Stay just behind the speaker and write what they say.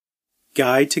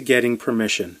Guide to Getting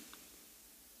Permission.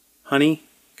 Honey,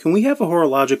 can we have a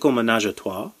horological menage a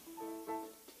trois?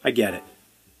 I get it.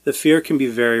 The fear can be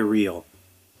very real.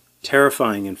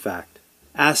 Terrifying, in fact.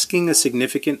 Asking a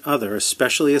significant other,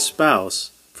 especially a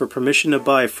spouse, for permission to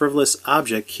buy a frivolous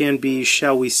object can be,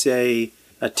 shall we say,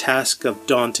 a task of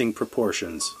daunting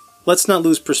proportions. Let's not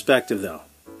lose perspective, though.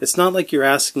 It's not like you're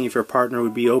asking if your partner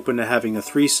would be open to having a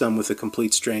threesome with a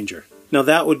complete stranger. Now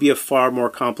that would be a far more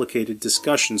complicated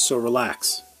discussion, so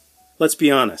relax. Let's be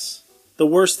honest. The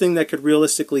worst thing that could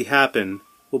realistically happen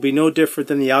will be no different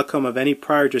than the outcome of any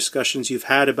prior discussions you've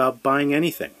had about buying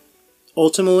anything.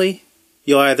 Ultimately,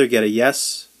 you'll either get a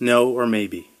yes, no, or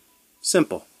maybe.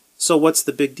 Simple. So what's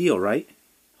the big deal, right?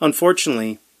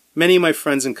 Unfortunately, many of my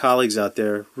friends and colleagues out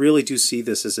there really do see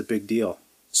this as a big deal.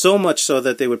 So much so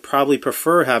that they would probably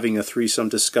prefer having a threesome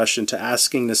discussion to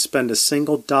asking to spend a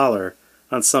single dollar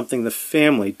on something the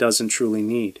family doesn't truly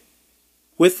need.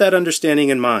 With that understanding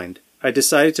in mind, I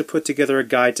decided to put together a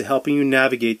guide to helping you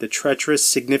navigate the treacherous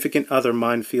significant other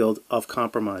minefield of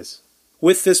compromise.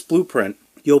 With this blueprint,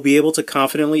 you'll be able to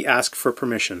confidently ask for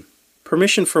permission.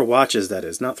 Permission for watches, that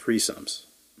is, not threesomes.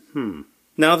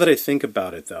 Now that I think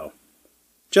about it, though,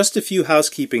 just a few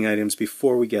housekeeping items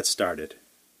before we get started.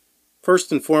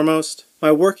 First and foremost,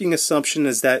 my working assumption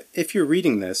is that if you're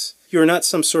reading this, you are not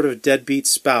some sort of deadbeat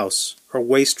spouse or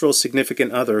wastrel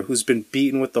significant other who's been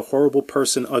beaten with the horrible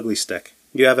person ugly stick.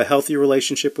 You have a healthy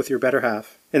relationship with your better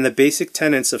half, and the basic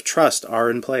tenets of trust are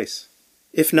in place.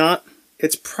 If not,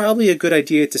 it's probably a good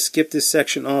idea to skip this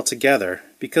section altogether,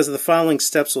 because the following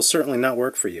steps will certainly not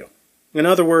work for you. In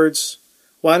other words,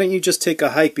 why don't you just take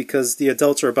a hike because the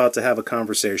adults are about to have a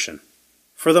conversation?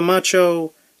 For the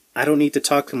macho, I don't need to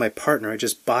talk to my partner, I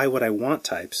just buy what I want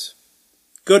types.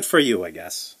 Good for you, I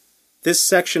guess. This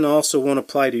section also won't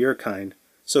apply to your kind,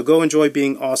 so go enjoy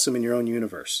being awesome in your own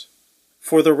universe.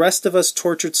 For the rest of us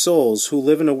tortured souls who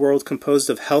live in a world composed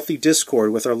of healthy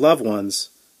discord with our loved ones,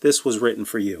 this was written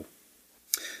for you.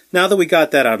 Now that we got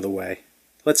that out of the way,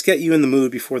 let's get you in the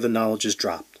mood before the knowledge is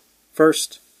dropped.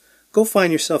 First, go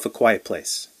find yourself a quiet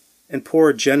place and pour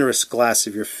a generous glass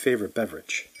of your favorite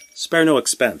beverage. Spare no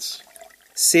expense.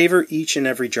 Savor each and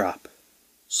every drop,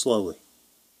 slowly.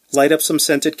 Light up some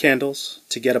scented candles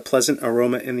to get a pleasant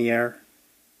aroma in the air.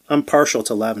 I'm partial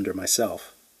to lavender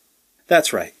myself.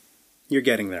 That's right, you're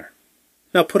getting there.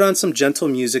 Now put on some gentle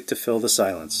music to fill the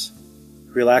silence.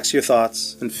 Relax your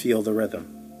thoughts and feel the rhythm.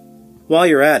 While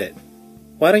you're at it,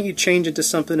 why don't you change into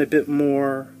something a bit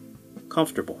more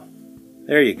comfortable?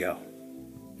 There you go.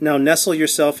 Now nestle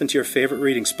yourself into your favorite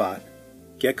reading spot.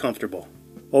 Get comfortable.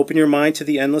 Open your mind to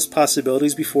the endless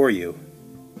possibilities before you.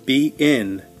 Be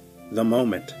in the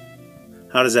moment.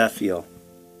 How does that feel?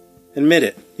 Admit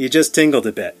it, you just tingled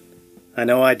a bit. I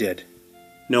know I did.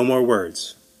 No more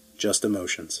words, just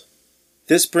emotions.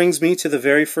 This brings me to the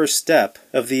very first step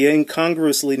of the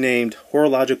incongruously named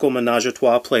Horological Menage a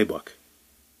Trois Playbook.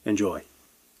 Enjoy.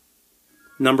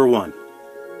 Number 1.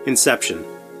 Inception.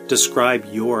 Describe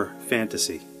your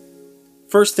fantasy.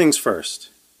 First things first.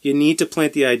 You need to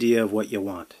plant the idea of what you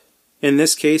want. In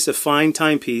this case, a fine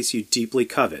timepiece you deeply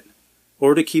covet,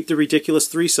 or to keep the ridiculous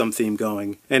threesome theme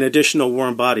going, an additional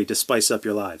warm body to spice up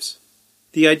your lives.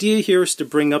 The idea here is to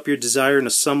bring up your desire in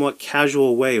a somewhat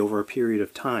casual way over a period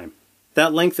of time.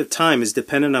 That length of time is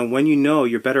dependent on when you know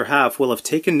your better half will have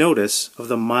taken notice of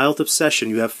the mild obsession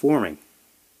you have forming.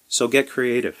 So get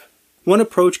creative. One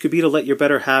approach could be to let your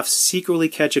better half secretly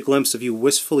catch a glimpse of you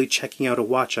wistfully checking out a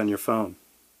watch on your phone.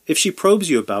 If she probes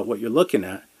you about what you're looking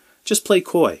at, just play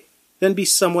coy, then be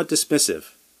somewhat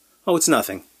dismissive. Oh, it's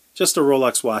nothing. Just a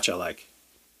Rolex watch I like.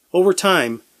 Over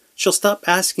time, she'll stop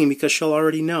asking because she'll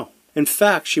already know. In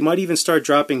fact, she might even start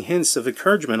dropping hints of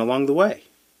encouragement along the way.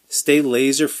 Stay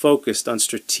laser focused on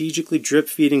strategically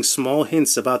drip-feeding small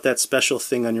hints about that special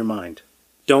thing on your mind.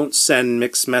 Don't send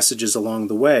mixed messages along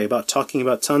the way about talking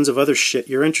about tons of other shit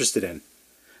you're interested in.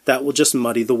 That will just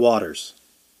muddy the waters.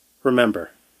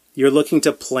 Remember, you're looking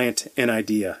to plant an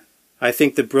idea. I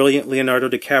think the brilliant Leonardo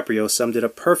DiCaprio summed it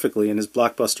up perfectly in his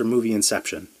blockbuster movie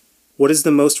Inception. What is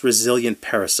the most resilient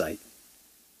parasite?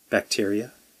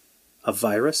 Bacteria? A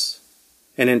virus?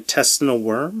 An intestinal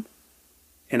worm?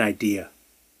 An idea.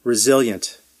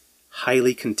 Resilient.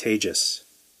 Highly contagious.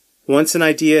 Once an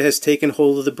idea has taken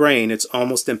hold of the brain, it's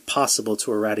almost impossible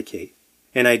to eradicate.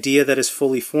 An idea that is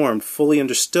fully formed, fully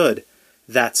understood,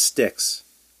 that sticks.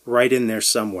 Right in there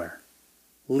somewhere.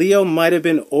 Leo might have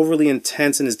been overly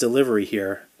intense in his delivery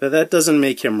here, but that doesn't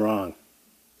make him wrong.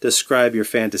 Describe your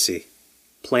fantasy.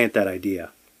 Plant that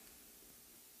idea.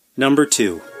 Number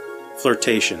 2.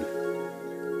 Flirtation.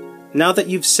 Now that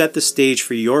you've set the stage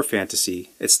for your fantasy,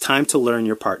 it's time to learn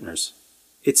your partners.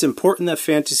 It's important that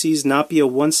fantasies not be a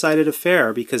one-sided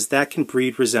affair because that can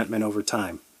breed resentment over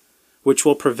time, which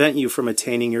will prevent you from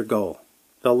attaining your goal.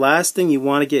 The last thing you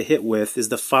want to get hit with is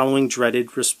the following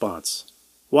dreaded response.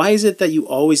 Why is it that you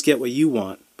always get what you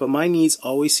want, but my needs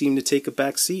always seem to take a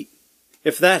back seat?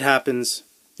 If that happens,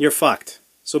 you're fucked,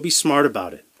 so be smart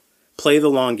about it. Play the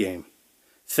long game.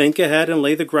 Think ahead and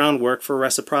lay the groundwork for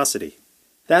reciprocity.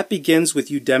 That begins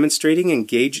with you demonstrating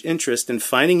engaged interest in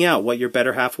finding out what your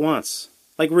better half wants,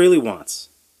 like really wants.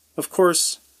 Of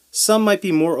course, some might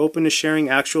be more open to sharing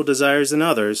actual desires than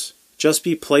others. Just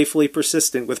be playfully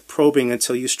persistent with probing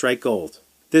until you strike gold.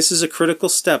 This is a critical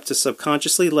step to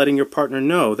subconsciously letting your partner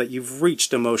know that you've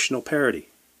reached emotional parity.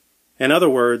 In other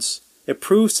words, it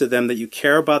proves to them that you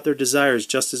care about their desires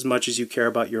just as much as you care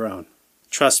about your own.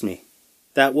 Trust me,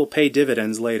 that will pay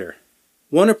dividends later.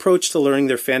 One approach to learning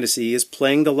their fantasy is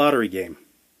playing the lottery game.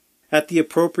 At the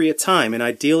appropriate time, and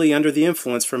ideally under the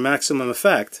influence for maximum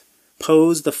effect,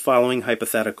 pose the following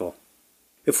hypothetical.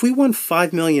 If we won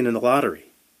 $5 million in the lottery,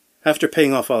 after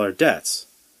paying off all our debts,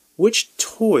 which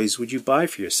toys would you buy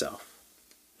for yourself?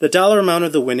 The dollar amount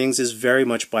of the winnings is very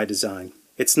much by design.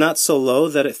 It's not so low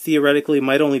that it theoretically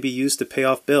might only be used to pay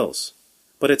off bills,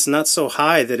 but it's not so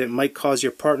high that it might cause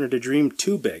your partner to dream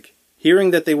too big.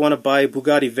 Hearing that they want to buy a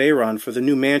Bugatti Veyron for the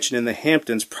new mansion in the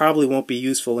Hamptons probably won't be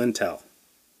useful intel.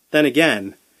 Then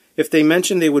again, if they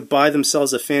mention they would buy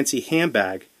themselves a fancy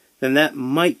handbag, then that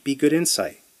might be good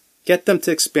insight. Get them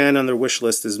to expand on their wish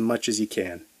list as much as you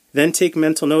can. Then take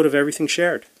mental note of everything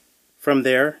shared. From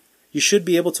there, you should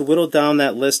be able to whittle down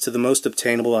that list to the most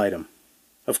obtainable item.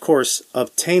 Of course,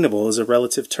 obtainable is a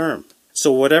relative term,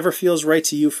 so whatever feels right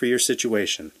to you for your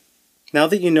situation. Now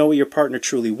that you know what your partner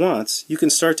truly wants, you can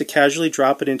start to casually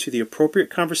drop it into the appropriate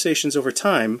conversations over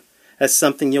time as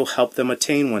something you'll help them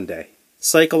attain one day.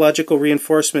 Psychological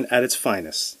reinforcement at its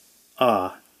finest.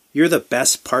 Ah, you're the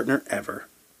best partner ever.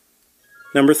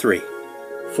 Number 3.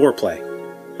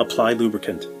 Foreplay. Apply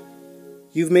lubricant.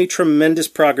 You've made tremendous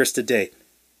progress to date,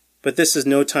 but this is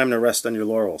no time to rest on your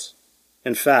laurels.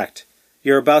 In fact,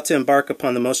 you're about to embark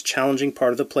upon the most challenging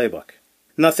part of the playbook.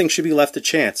 Nothing should be left to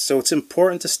chance, so it's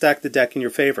important to stack the deck in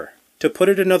your favor. To put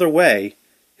it another way,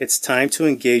 it's time to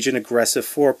engage in aggressive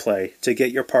foreplay to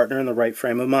get your partner in the right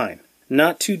frame of mind.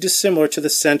 Not too dissimilar to the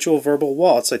sensual verbal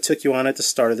waltz I took you on at the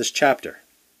start of this chapter.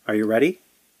 Are you ready?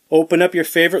 Open up your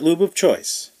favorite lube of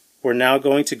choice. We're now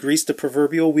going to grease the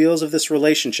proverbial wheels of this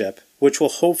relationship, which will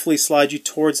hopefully slide you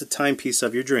towards the timepiece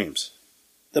of your dreams.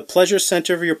 The pleasure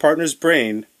center of your partner's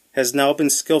brain has now been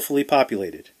skillfully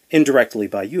populated, indirectly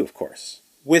by you, of course,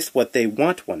 with what they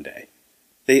want one day.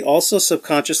 They also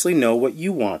subconsciously know what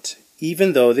you want,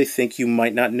 even though they think you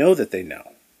might not know that they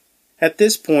know. At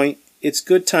this point, it's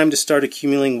good time to start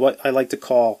accumulating what I like to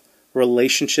call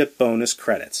relationship bonus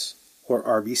credits, or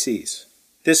RBCs.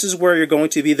 This is where you're going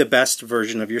to be the best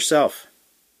version of yourself.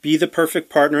 Be the perfect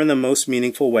partner in the most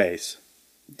meaningful ways.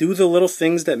 Do the little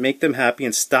things that make them happy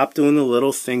and stop doing the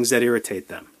little things that irritate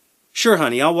them. Sure,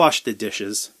 honey, I'll wash the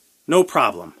dishes. No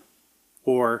problem.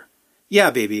 Or, yeah,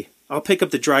 baby, I'll pick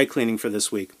up the dry cleaning for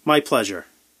this week. My pleasure.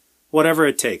 Whatever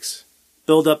it takes.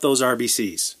 Build up those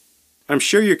RBCs. I'm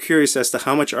sure you're curious as to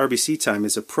how much RBC time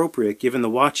is appropriate given the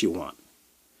watch you want.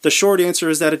 The short answer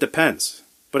is that it depends,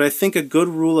 but I think a good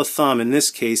rule of thumb in this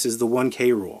case is the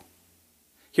 1K rule.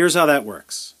 Here's how that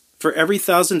works. For every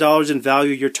 $1,000 in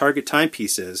value your target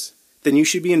timepiece is, then you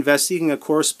should be investing a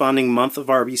corresponding month of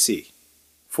RBC.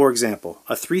 For example,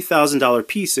 a $3,000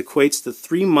 piece equates to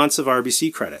 3 months of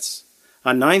RBC credits.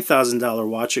 A $9,000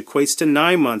 watch equates to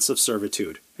 9 months of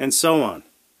servitude, and so on.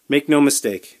 Make no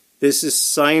mistake, this is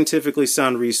scientifically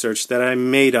sound research that I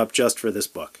made up just for this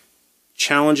book.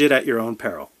 Challenge it at your own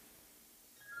peril.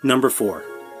 Number 4.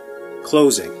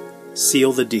 Closing.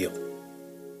 Seal the deal.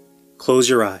 Close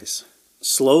your eyes.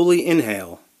 Slowly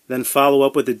inhale, then follow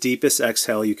up with the deepest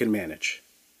exhale you can manage.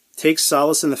 Take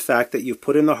solace in the fact that you've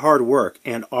put in the hard work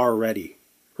and are ready.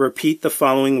 Repeat the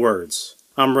following words.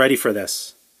 I'm ready for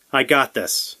this. I got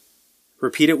this.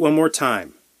 Repeat it one more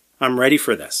time. I'm ready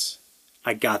for this.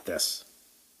 I got this.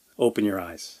 Open your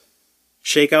eyes.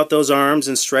 Shake out those arms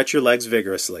and stretch your legs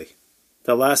vigorously.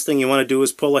 The last thing you want to do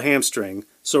is pull a hamstring,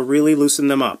 so really loosen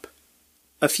them up.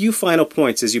 A few final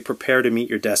points as you prepare to meet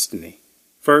your destiny.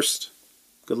 First,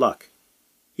 good luck.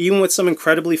 Even with some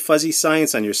incredibly fuzzy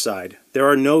science on your side, there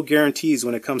are no guarantees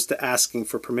when it comes to asking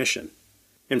for permission.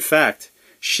 In fact,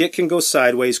 shit can go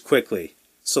sideways quickly,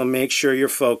 so make sure you're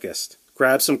focused.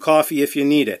 Grab some coffee if you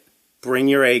need it. Bring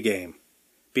your A game.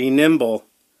 Be nimble.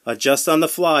 Adjust on the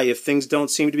fly if things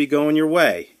don't seem to be going your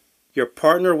way. Your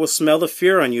partner will smell the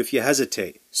fear on you if you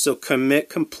hesitate, so commit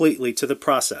completely to the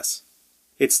process.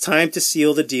 It's time to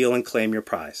seal the deal and claim your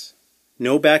prize.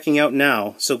 No backing out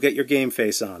now, so get your game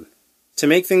face on. To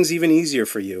make things even easier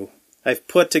for you, I've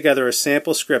put together a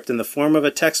sample script in the form of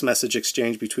a text message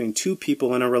exchange between two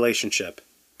people in a relationship.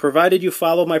 Provided you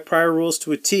follow my prior rules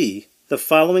to a T, the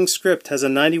following script has a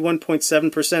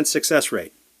 91.7% success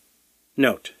rate.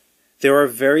 Note, there are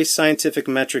very scientific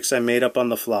metrics I made up on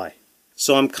the fly,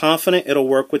 so I'm confident it'll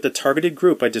work with the targeted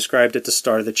group I described at the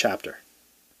start of the chapter.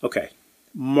 Okay,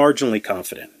 marginally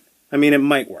confident. I mean, it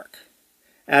might work.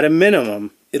 At a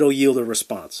minimum, it'll yield a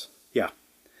response. Yeah,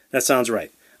 that sounds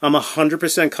right. I'm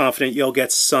 100% confident you'll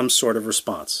get some sort of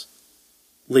response.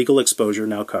 Legal exposure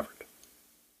now covered.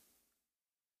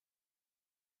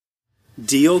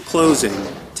 Deal closing,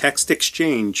 text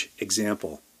exchange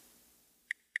example.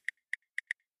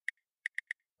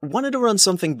 Wanted to run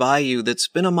something by you that's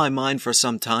been on my mind for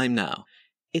some time now.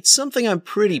 It's something I'm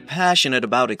pretty passionate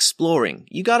about exploring.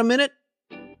 You got a minute?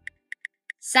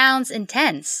 Sounds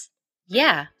intense.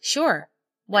 Yeah, sure.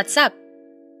 What's up?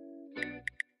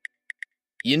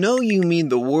 You know you mean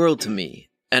the world to me,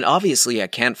 and obviously I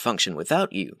can't function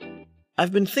without you.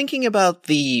 I've been thinking about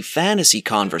the fantasy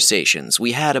conversations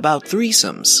we had about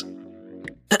threesomes.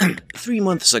 3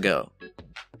 months ago.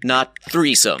 Not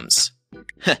threesomes.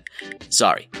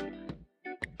 Sorry.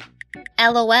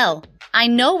 LOL. I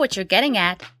know what you're getting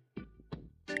at.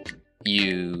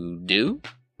 You do?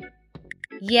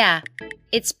 Yeah,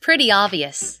 it's pretty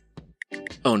obvious.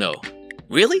 Oh no.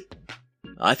 Really?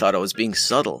 I thought I was being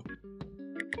subtle.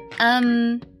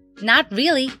 Not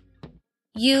really.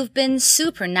 You've been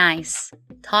super nice,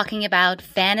 talking about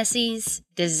fantasies,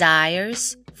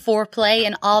 desires, foreplay,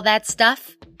 and all that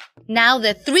stuff. Now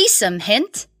the threesome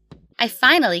hint. I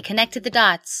finally connected the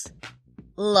dots.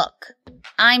 Look,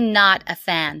 I'm not a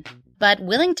fan, but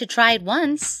willing to try it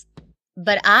once.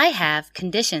 But I have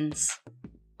conditions.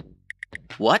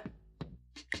 What?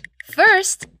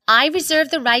 First, I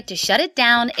reserve the right to shut it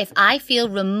down if I feel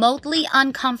remotely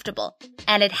uncomfortable,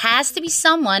 and it has to be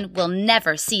someone we'll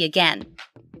never see again.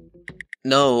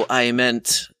 No, I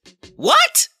meant...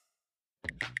 What?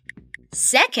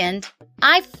 Second,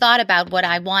 I've thought about what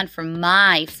I want for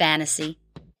my fantasy.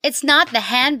 It's not the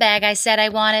handbag I said I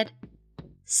wanted.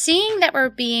 Seeing that we're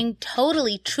being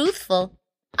totally truthful,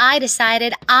 I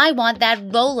decided I want that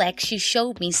Rolex you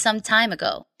showed me some time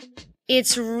ago.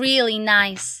 It's really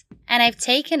nice, and I've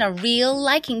taken a real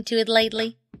liking to it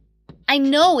lately. I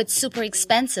know it's super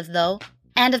expensive, though,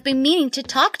 and I've been meaning to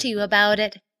talk to you about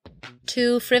it.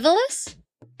 Too frivolous?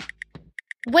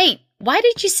 Wait, why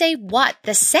did you say what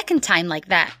the second time like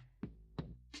that?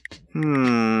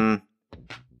 I'm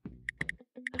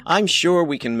sure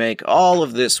we can make all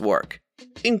of this work,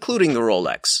 including the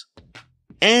Rolex.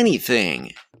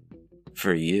 Anything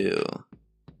for you.